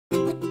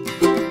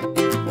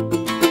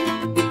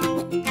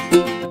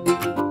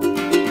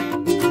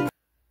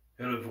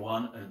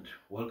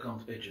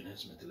Edge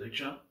Enhancement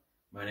lecture.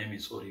 My name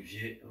is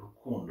Olivier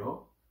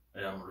Rukundo.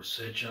 I am a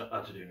researcher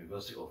at the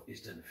University of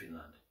Eastern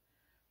Finland.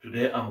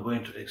 Today I'm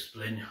going to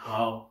explain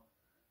how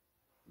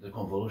the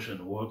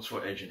convolution works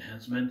for edge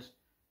enhancement,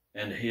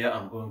 and here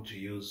I'm going to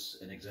use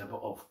an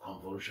example of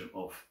convolution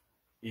of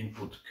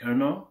input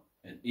kernel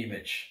and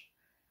image,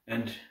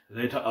 and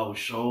later I will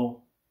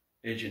show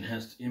edge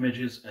enhanced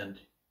images and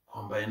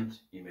combined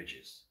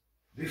images.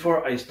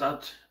 Before I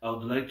start, I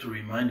would like to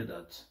remind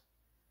that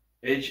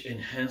edge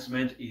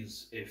enhancement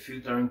is a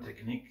filtering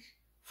technique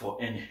for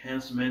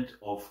enhancement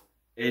of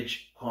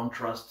edge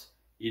contrast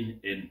in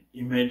an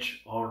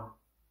image or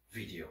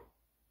video.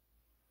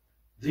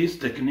 This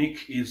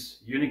technique is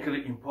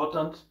uniquely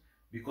important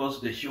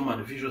because the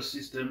human visual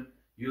system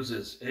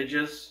uses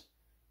edges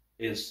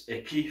as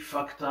a key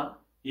factor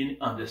in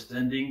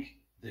understanding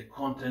the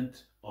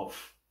content of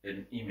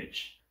an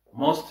image.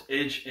 Most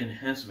edge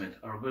enhancement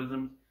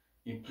algorithms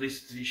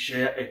implicitly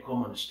share a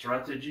common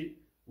strategy,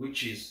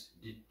 which is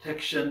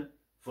detection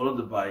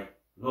followed by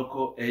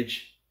local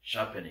edge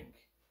sharpening.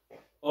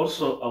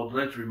 Also, I would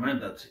like to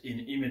remind that in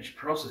image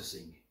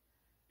processing,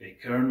 a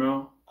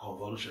kernel,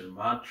 convolution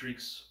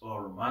matrix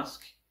or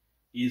mask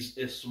is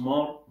a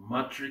small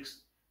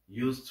matrix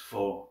used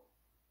for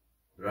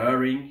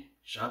blurring,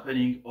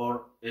 sharpening,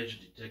 or edge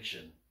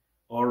detection,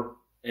 or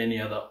any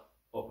other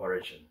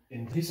operation.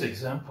 In this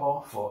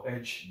example for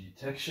edge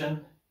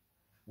detection,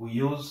 we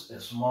use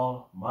a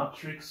small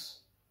matrix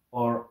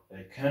or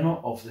a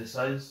kernel of the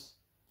size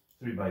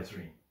 3 by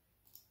 3.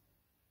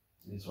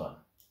 This one.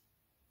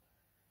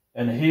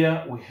 And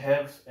here we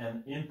have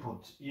an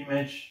input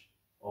image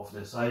of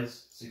the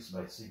size 6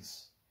 by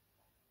 6.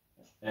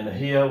 And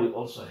here we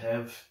also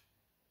have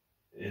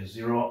a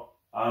zero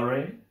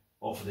array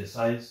of the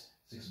size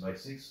 6 by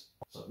 6.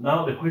 So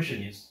now the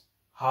question is,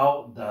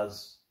 how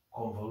does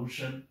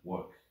convolution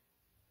work?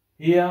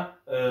 Here,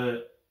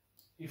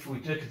 if we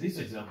take this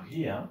example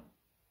here,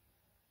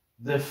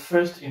 the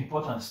first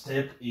important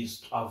step is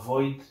to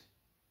avoid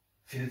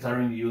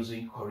filtering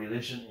using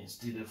correlation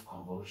instead of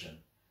convolution.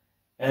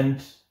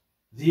 And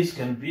this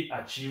can be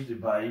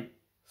achieved by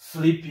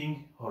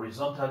flipping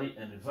horizontally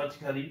and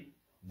vertically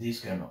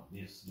this kernel,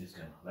 this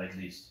kernel, like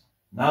this.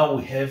 Now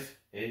we have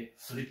a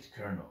flipped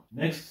kernel.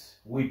 Next,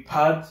 we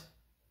pad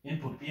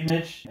input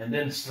image and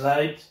then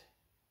slide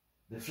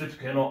the flipped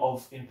kernel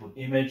of input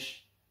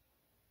image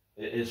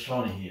is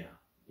shown here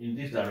in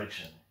this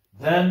direction.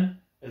 Then,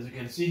 as you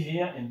can see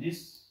here,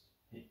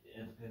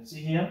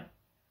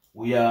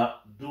 we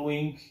are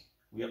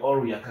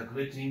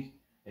calculating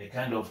a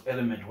kind of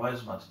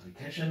element-wise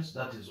multiplications,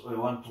 that is a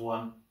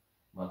one-to-one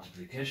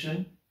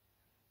multiplication,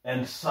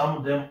 and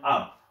sum them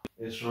up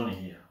as shown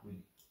here.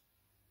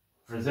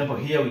 For example,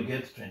 here we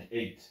get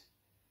 28,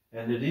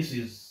 and this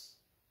is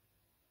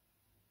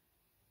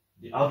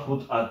the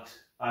output at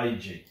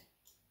ij.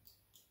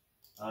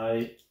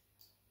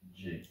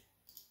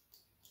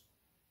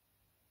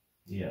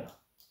 Here,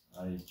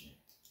 ij.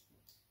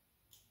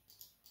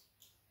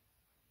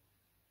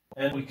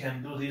 And we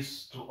can do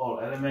this to all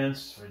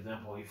elements. For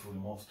example, if we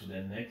move to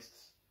the next,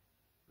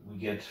 we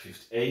get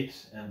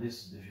 58, and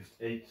this the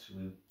 58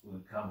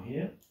 will come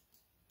here.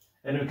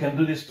 And we can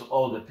do this to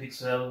all the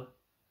pixel,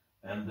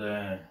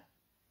 and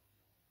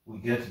we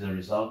get the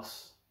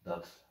results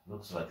that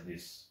looks like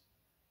this,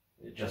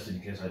 just in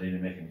case I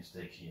didn't make a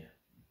mistake here.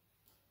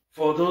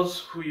 For those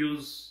who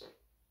use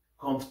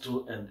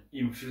conv2 and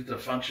imfilter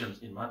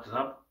functions in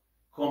MATLAB,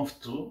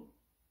 conv2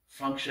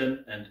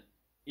 function and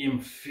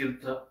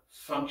imfilter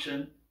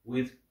function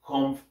with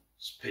conv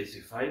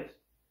specified,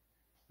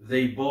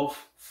 they both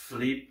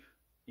flip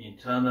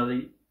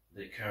internally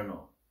the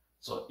kernel.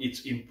 So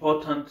it's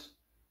important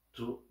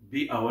to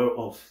be aware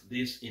of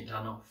this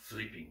internal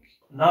flipping.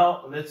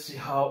 Now let's see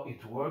how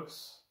it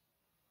works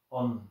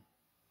on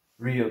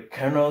real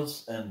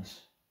kernels and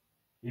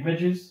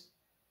images.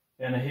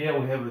 And here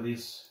we have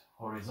this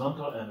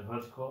horizontal and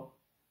vertical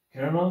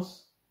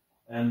kernels,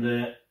 and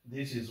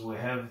this is, we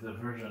have the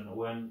version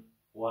when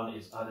one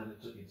is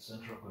added to its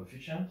central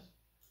coefficient.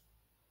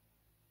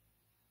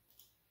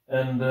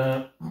 And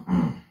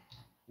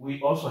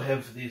we also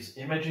have these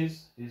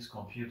images, these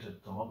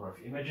computed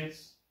tomography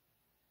images,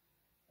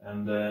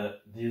 and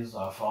these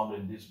are found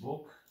in this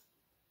book,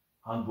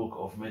 Handbook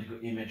of Medical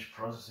Image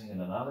Processing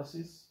and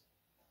Analysis.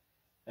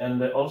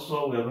 And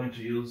also we are going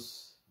to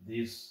use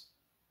these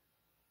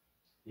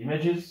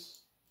images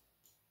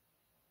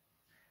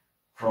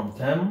from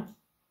TEM,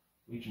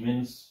 which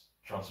means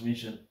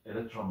transmission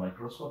electron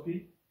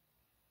microscopy.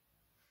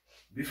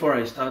 Before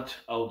I start,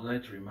 I would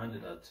like to remind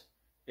you that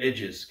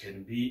edges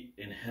can be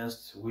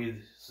enhanced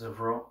with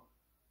several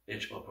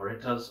edge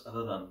operators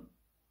other than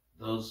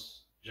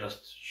those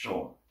just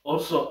shown.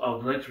 Also, I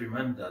would like to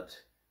remind that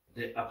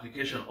the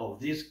application of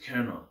this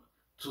kernel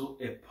to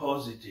a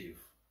positive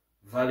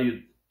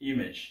valued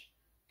image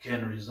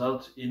can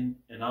result in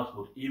an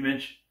output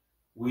image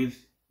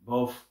with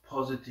both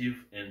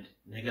positive and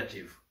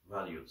negative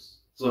values.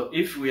 So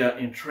if we are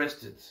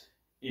interested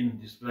in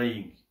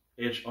displaying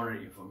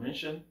edge-only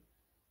information,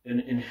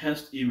 an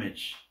enhanced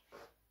image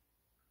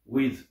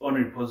with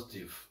only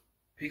positive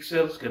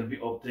pixels can be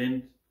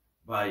obtained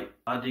by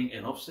adding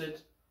an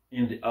offset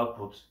in the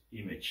output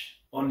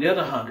image. On the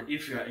other hand,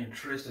 if you are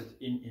interested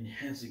in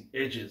enhancing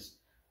edges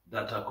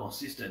that are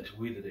consistent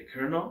with the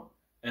kernel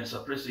and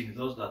suppressing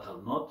those that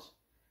are not,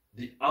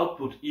 the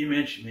output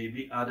image may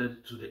be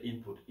added to the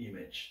input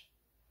image.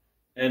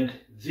 And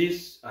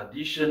this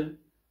addition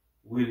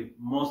will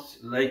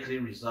most likely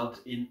result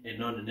in a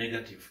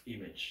non-negative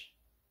image.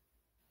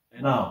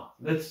 And now,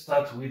 let's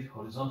start with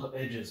horizontal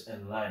edges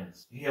and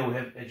lines. Here we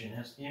have edge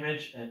enhanced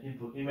image and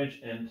input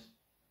image and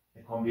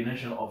a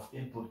combination of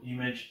input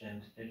image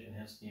and edge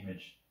enhanced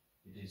image.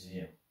 It is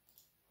here.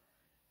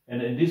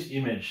 And in this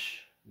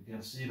image, you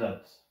can see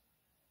that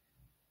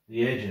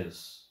the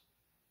edges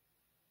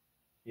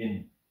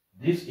in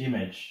this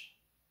image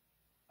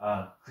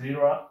are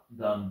clearer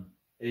than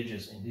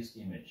edges in this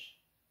image.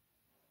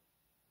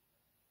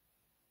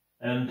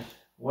 And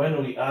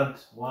when we add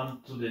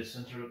 1 to the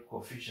central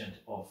coefficient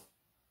of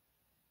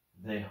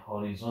the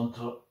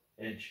horizontal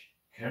edge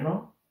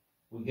kernel,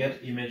 we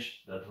get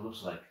image that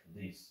looks like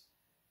this.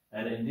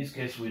 And in this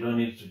case, we don't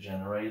need to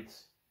generate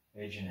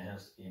edge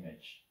enhanced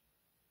image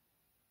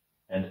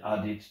and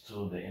add it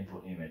to the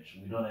input image.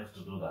 We don't have to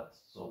do that.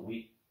 So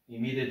we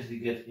immediately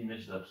get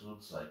image that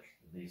looks like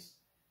this.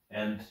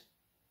 And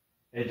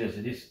edges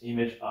in this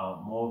image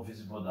are more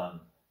visible than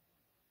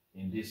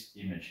in this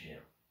image here.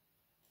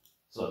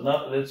 So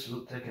now let's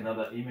take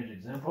another image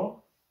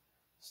example,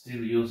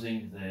 still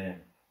using the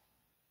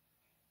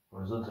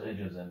horizontal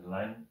edges and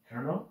line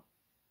kernel.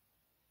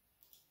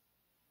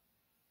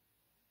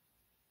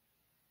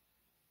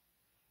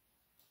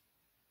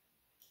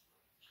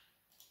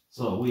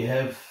 So we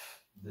have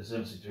the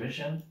same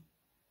situation.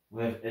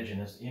 We have edge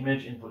enhanced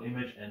image, input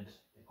image, and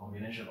a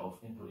combination of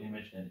input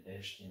image and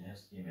edge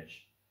enhanced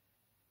image.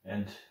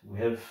 And we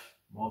have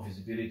more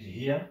visibility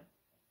here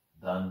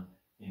than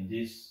in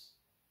this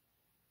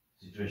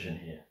situation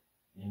here,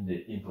 in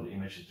the input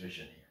image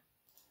situation here.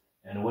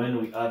 And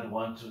when we add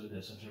 1 to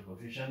the central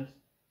coefficient,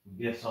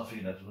 we get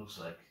something that looks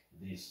like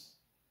this.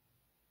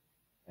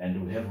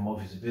 And we have more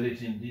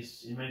visibility in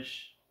this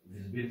image,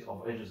 visibility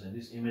of edges in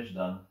this image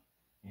than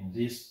in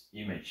this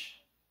image.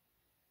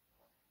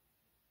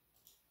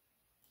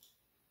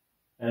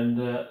 And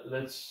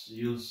let's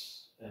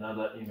use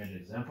another image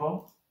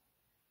example.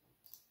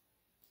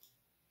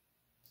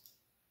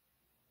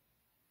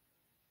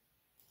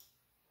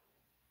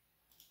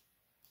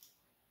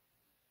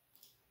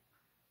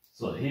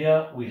 So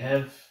here we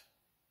have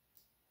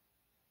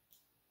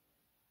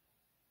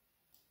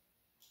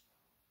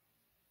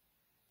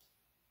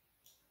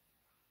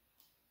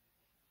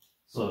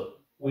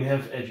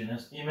edge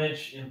enhanced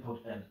image,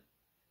 input, and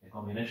a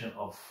combination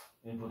of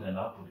input and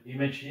output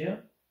image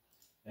here.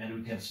 And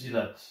we can see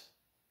that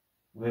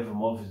we have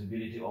more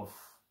visibility of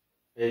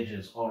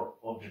edges or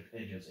object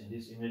edges in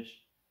this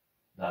image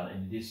than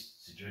in this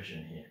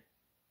situation here.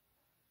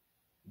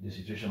 The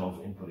situation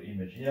of input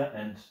image here,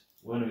 and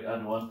when we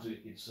add 1 to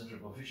its central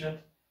coefficient,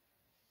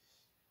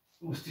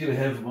 we still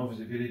have more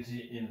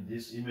visibility in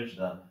this image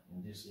than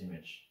in this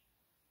image.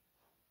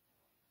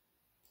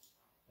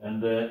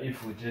 And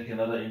if we take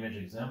another image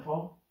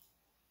example,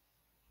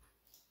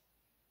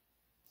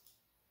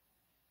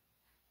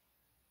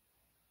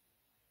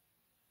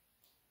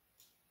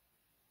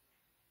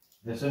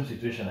 the same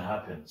situation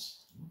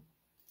happens.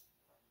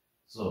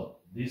 So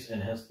this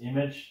enhanced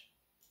image,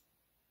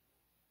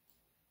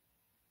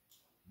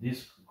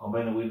 this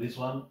combined with this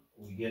one,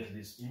 we get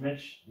this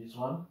image, this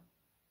one.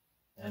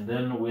 And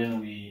then when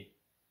we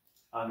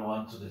add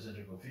 1 to the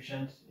central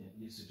coefficient, in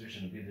this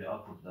situation we get the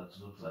output that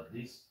looks like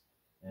this,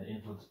 and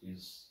input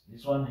is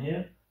this one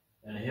here.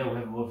 And here we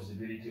have more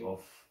visibility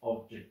of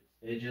object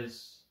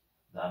edges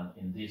than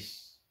in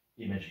this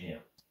image here.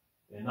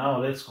 And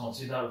now let's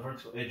consider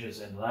vertical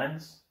edges and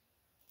lines,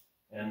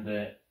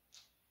 and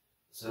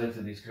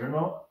select this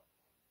kernel,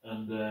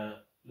 and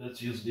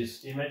let's use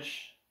this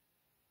image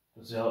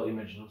to see how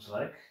image looks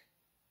like.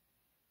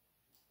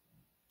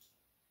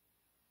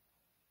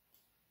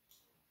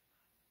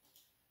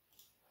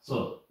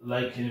 So,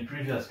 like in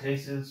previous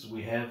cases,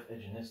 we have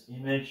edge enhanced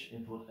image,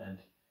 input, and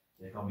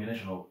a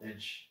combination of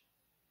edge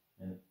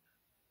and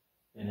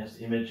enhanced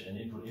image and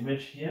input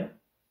image here.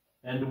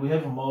 And we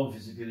have more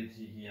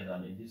visibility here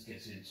than in this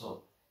case.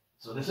 So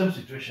the same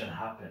situation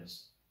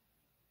happens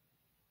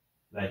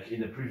like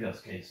in the previous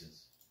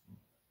cases.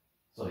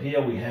 So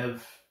here we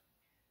have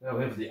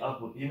the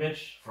output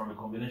image from a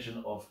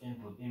combination of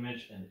input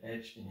image and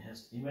edge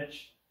enhanced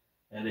image.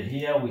 And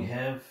here we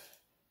have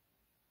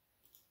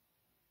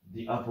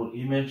the output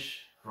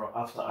image from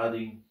after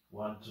adding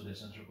 1 to the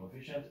central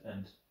coefficient,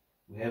 and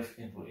we have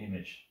input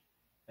image.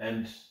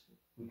 And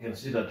we can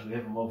see that we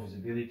have more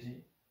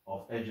visibility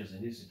of edges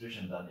in this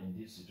situation than in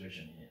this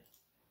situation here.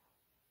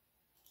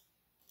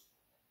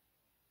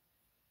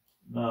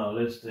 Now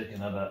let's take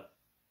another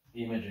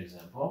image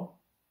example.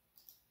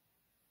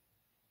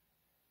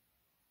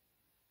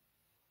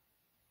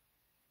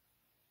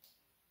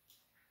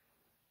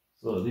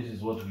 So this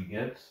is what we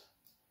get: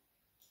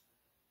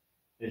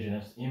 edge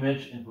enhanced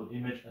image, input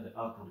image, and the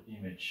output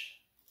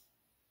image.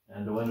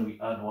 And when we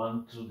add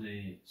 1 to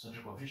the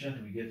central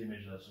coefficient, we get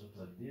image that looks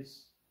like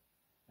this.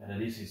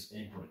 And this is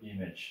input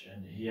image.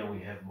 And here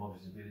we have more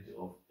visibility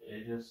of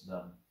edges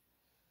than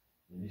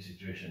in this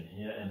situation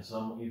here. And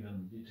some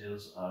even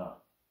details are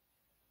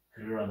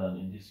clearer than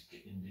in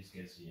this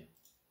case here.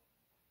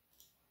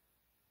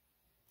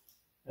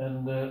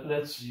 And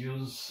let's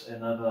use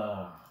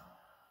another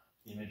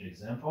image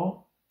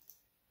example.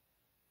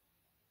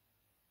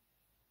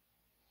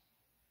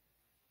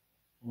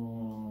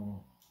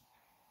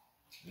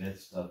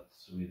 Let's start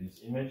with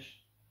this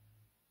image.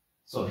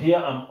 So here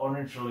I'm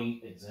only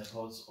showing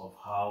examples of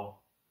how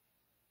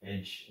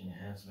edge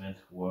enhancement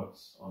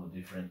works on the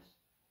different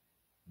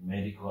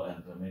medical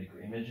and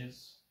paramedical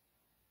images.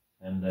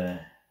 And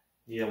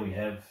here we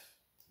have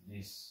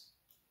this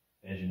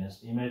edge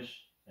enhanced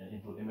image, an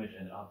input image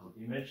and output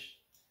image.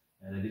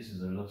 And this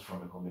is the result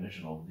from a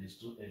combination of these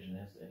two, edge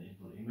enhanced and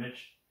input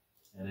image.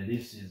 And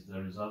this is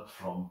the result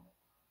from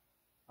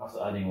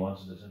after adding 1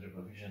 to the central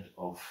coefficient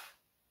of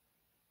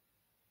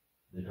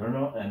the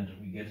kernel, and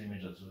we get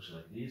image that looks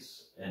like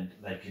this. And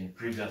like in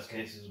previous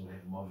cases, we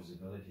have more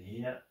visibility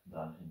here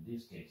than in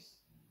this case.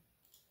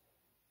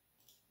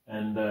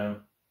 And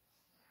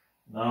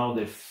now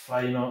the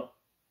final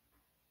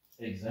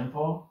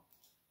example.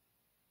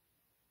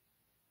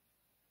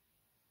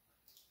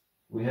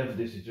 We have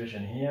this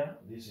situation here.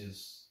 This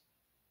is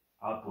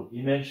output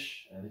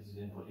image, and this is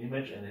input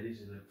image, and this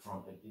is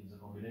a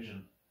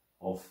combination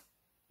of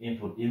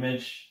input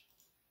image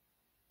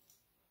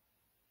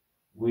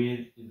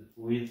with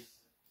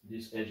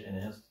this edge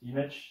enhanced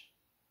image.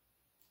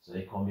 So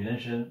a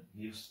combination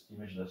gives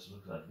image that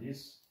looks like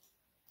this.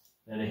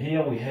 And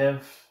here we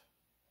have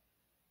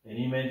an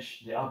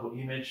image, the output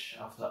image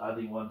after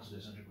adding 1 to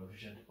the central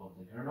coefficient of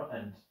the kernel,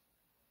 and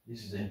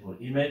this is the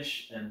input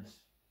image. And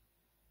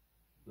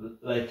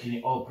like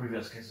in all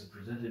previous cases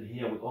presented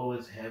here, we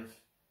always have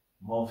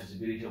more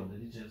visibility of the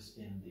details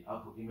in the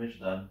output image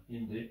than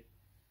in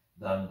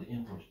the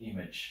input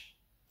image.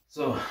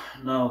 So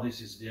now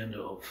this is the end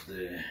of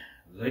the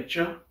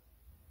lecture.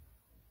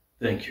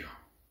 Thank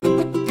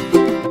you.